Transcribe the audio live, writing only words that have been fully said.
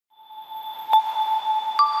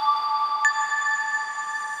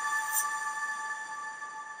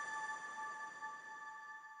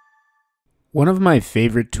One of my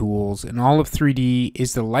favorite tools in all of 3D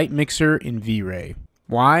is the light mixer in V-Ray.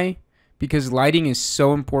 Why? Because lighting is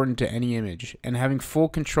so important to any image, and having full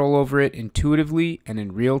control over it intuitively and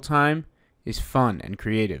in real time is fun and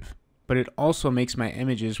creative. But it also makes my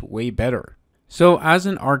images way better. So as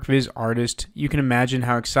an Archviz artist, you can imagine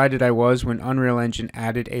how excited I was when Unreal Engine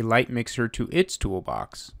added a light mixer to its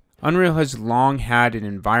toolbox. Unreal has long had an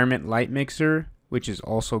environment light mixer, which is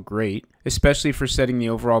also great, especially for setting the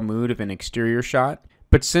overall mood of an exterior shot.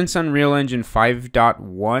 But since Unreal Engine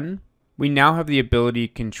 5.1, we now have the ability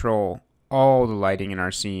to control all the lighting in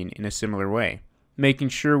our scene in a similar way, making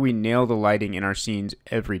sure we nail the lighting in our scenes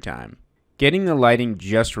every time. Getting the lighting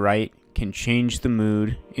just right can change the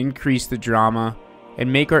mood, increase the drama,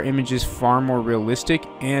 and make our images far more realistic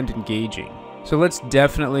and engaging. So let's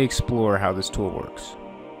definitely explore how this tool works.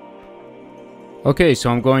 Okay, so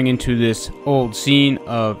I'm going into this old scene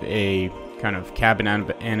of a kind of cabin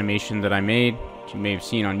animation that I made, which you may have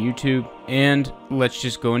seen on YouTube, and let's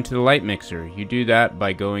just go into the light mixer. You do that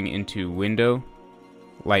by going into Window,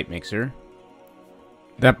 Light Mixer.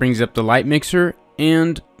 That brings up the light mixer,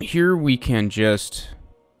 and here we can just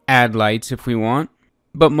add lights if we want,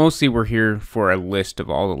 but mostly we're here for a list of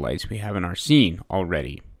all the lights we have in our scene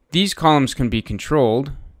already. These columns can be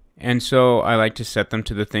controlled, and so I like to set them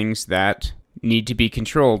to the things that need to be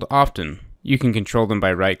controlled often. You can control them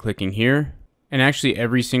by right-clicking here, and actually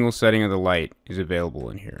every single setting of the light is available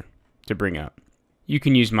in here to bring up. You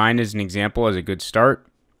can use mine as an example as a good start.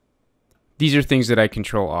 These are things that I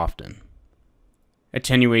control often: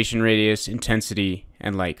 attenuation radius, intensity,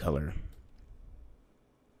 and light color.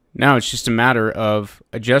 Now it's just a matter of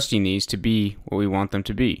adjusting these to be what we want them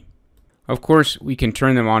to be. Of course, we can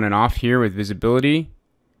turn them on and off here with visibility,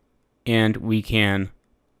 and we can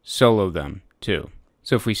solo them too.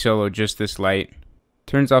 So if we solo just this light,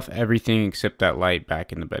 turns off everything except that light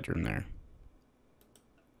back in the bedroom there.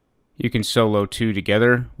 You can solo two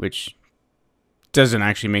together, which doesn't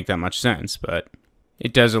actually make that much sense, but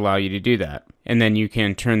it does allow you to do that. And then you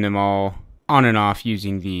can turn them all on and off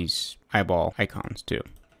using these eyeball icons too.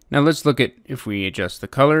 Now let's look at if we adjust the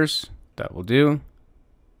colors. That will do.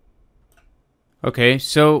 Okay,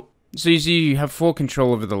 so you see you have full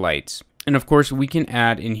control over the lights. And of course we can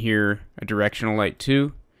add in here a directional light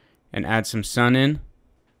too, and add some sun in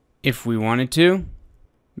if we wanted to.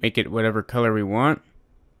 Make it whatever color we want.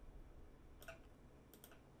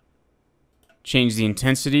 Change the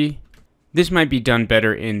intensity. This might be done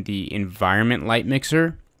better in the environment light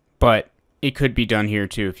mixer, but it could be done here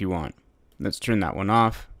too if you want. Let's turn that one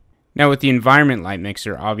off. Now with the environment light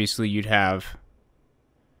mixer, obviously you'd have,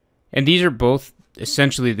 and these are both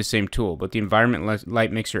essentially the same tool, but the environment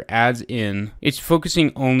light mixer adds in, it's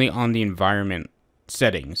focusing only on the environment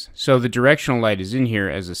settings. So the directional light is in here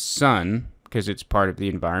as a sun because it's part of the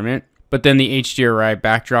environment, but then the HDRI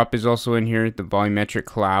backdrop is also in here, the volumetric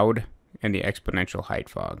cloud, and the exponential height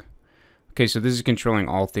fog. Okay, so this is controlling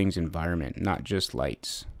all things environment, not just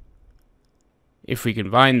lights. If we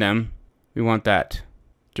combine them, we want that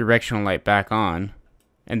directional light back on,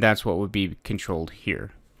 and that's what would be controlled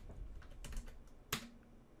here.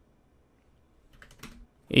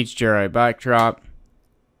 HDRI backdrop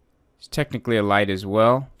is technically a light as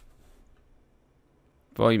well.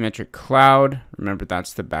 Volumetric cloud, remember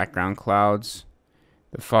that's the background clouds.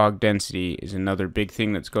 The fog density is another big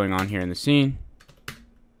thing that's going on here in the scene.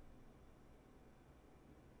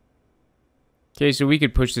 Okay, so we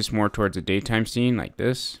could push this more towards a daytime scene like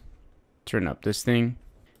this. Turn up this thing.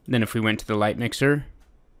 And then if we went to the light mixer,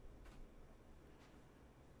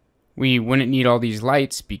 we wouldn't need all these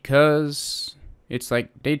lights because it's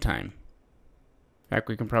like daytime. In fact,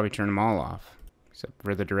 we can probably turn them all off, except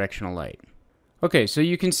for the directional light. Okay, so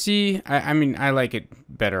you can see, I mean, I like it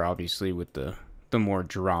better, obviously, with the more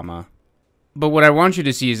drama. But what I want you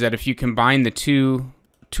to see is that if you combine the two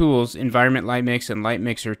tools, Environment Light Mix and Light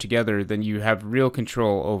Mixer together, then you have real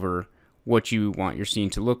control over what you want your scene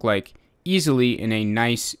to look like easily in a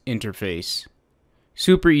nice interface.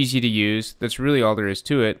 Super easy to use. That's really all there is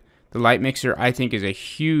to it. The Light Mixer, I think, is a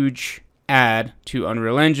huge add to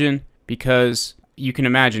Unreal Engine because you can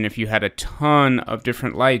imagine if you had a ton of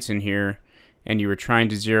different lights in here and you were trying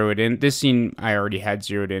to zero it in. This scene I already had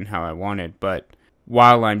zeroed in how I wanted, but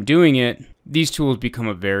while I'm doing it, these tools become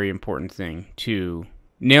a very important thing to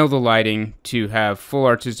nail the lighting, to have full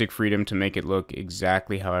artistic freedom to make it look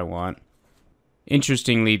exactly how I want.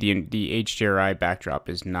 Interestingly, the HDRI backdrop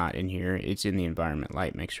is not in here. It's in the environment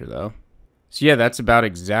light mixer though. So yeah, that's about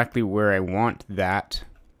exactly where I want that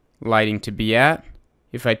lighting to be at.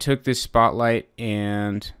 If I took this spotlight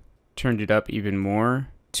and turned it up even more,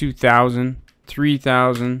 2000,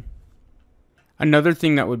 3000, Another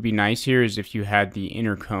thing that would be nice here is if you had the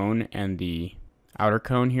inner cone and the outer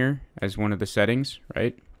cone here as one of the settings,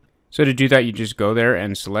 right? So to do that, you just go there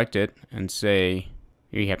and select it and say,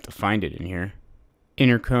 you have to find it in here.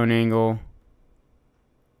 Inner cone angle,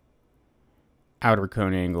 outer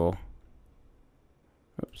cone angle.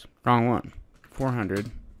 Oops, wrong one. 400.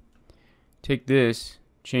 Take this,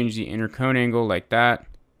 change the inner cone angle like that.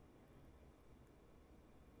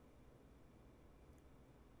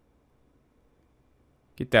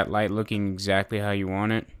 Get that light looking exactly how you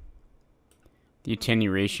want it. The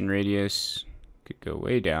attenuation radius could go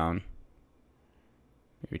way down.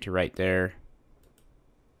 Maybe to right there.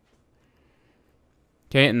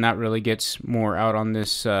 Okay, and that really gets more out on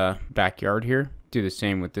this backyard here. Do the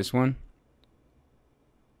same with this one.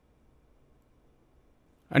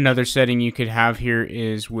 Another setting you could have here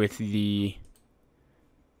is with the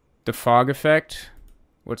fog effect.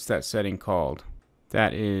 What's that setting called?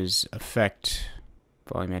 That is effect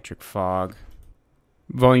volumetric fog.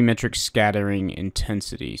 Volumetric scattering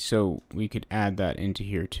intensity. So we could add that into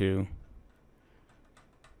here too.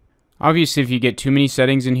 Obviously, if you get too many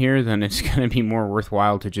settings in here, then it's going to be more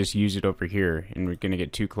worthwhile to just use it over here, and we're going to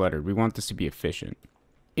get too cluttered. We want this to be efficient.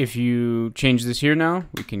 If you change this here now,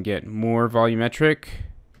 we can get more volumetric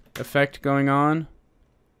effect going on.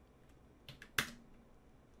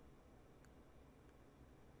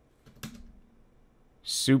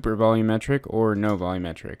 Super volumetric or no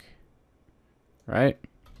volumetric, right?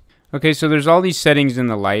 Okay, so there's all these settings in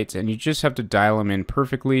the lights, and you just have to dial them in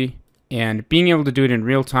perfectly. And being able to do it in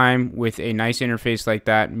real time with a nice interface like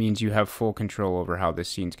that means you have full control over how this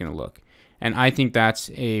scene's going to look. And I think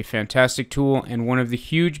that's a fantastic tool and one of the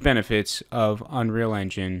huge benefits of Unreal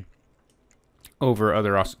Engine over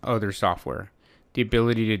other software. The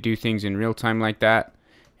ability to do things in real time like that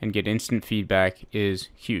and get instant feedback is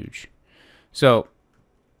huge. So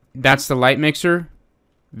that's the light mixer.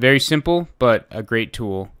 Very simple, but a great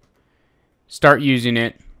tool. Start using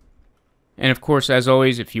it. And of course, as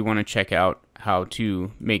always, if you want to check out how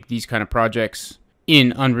to make these kind of projects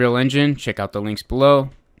in Unreal Engine, check out the links below.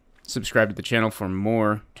 Subscribe to the channel for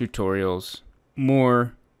more tutorials,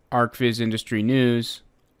 more Archviz industry news,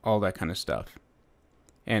 all that kind of stuff.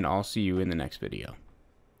 And I'll see you in the next video.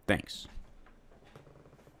 Thanks.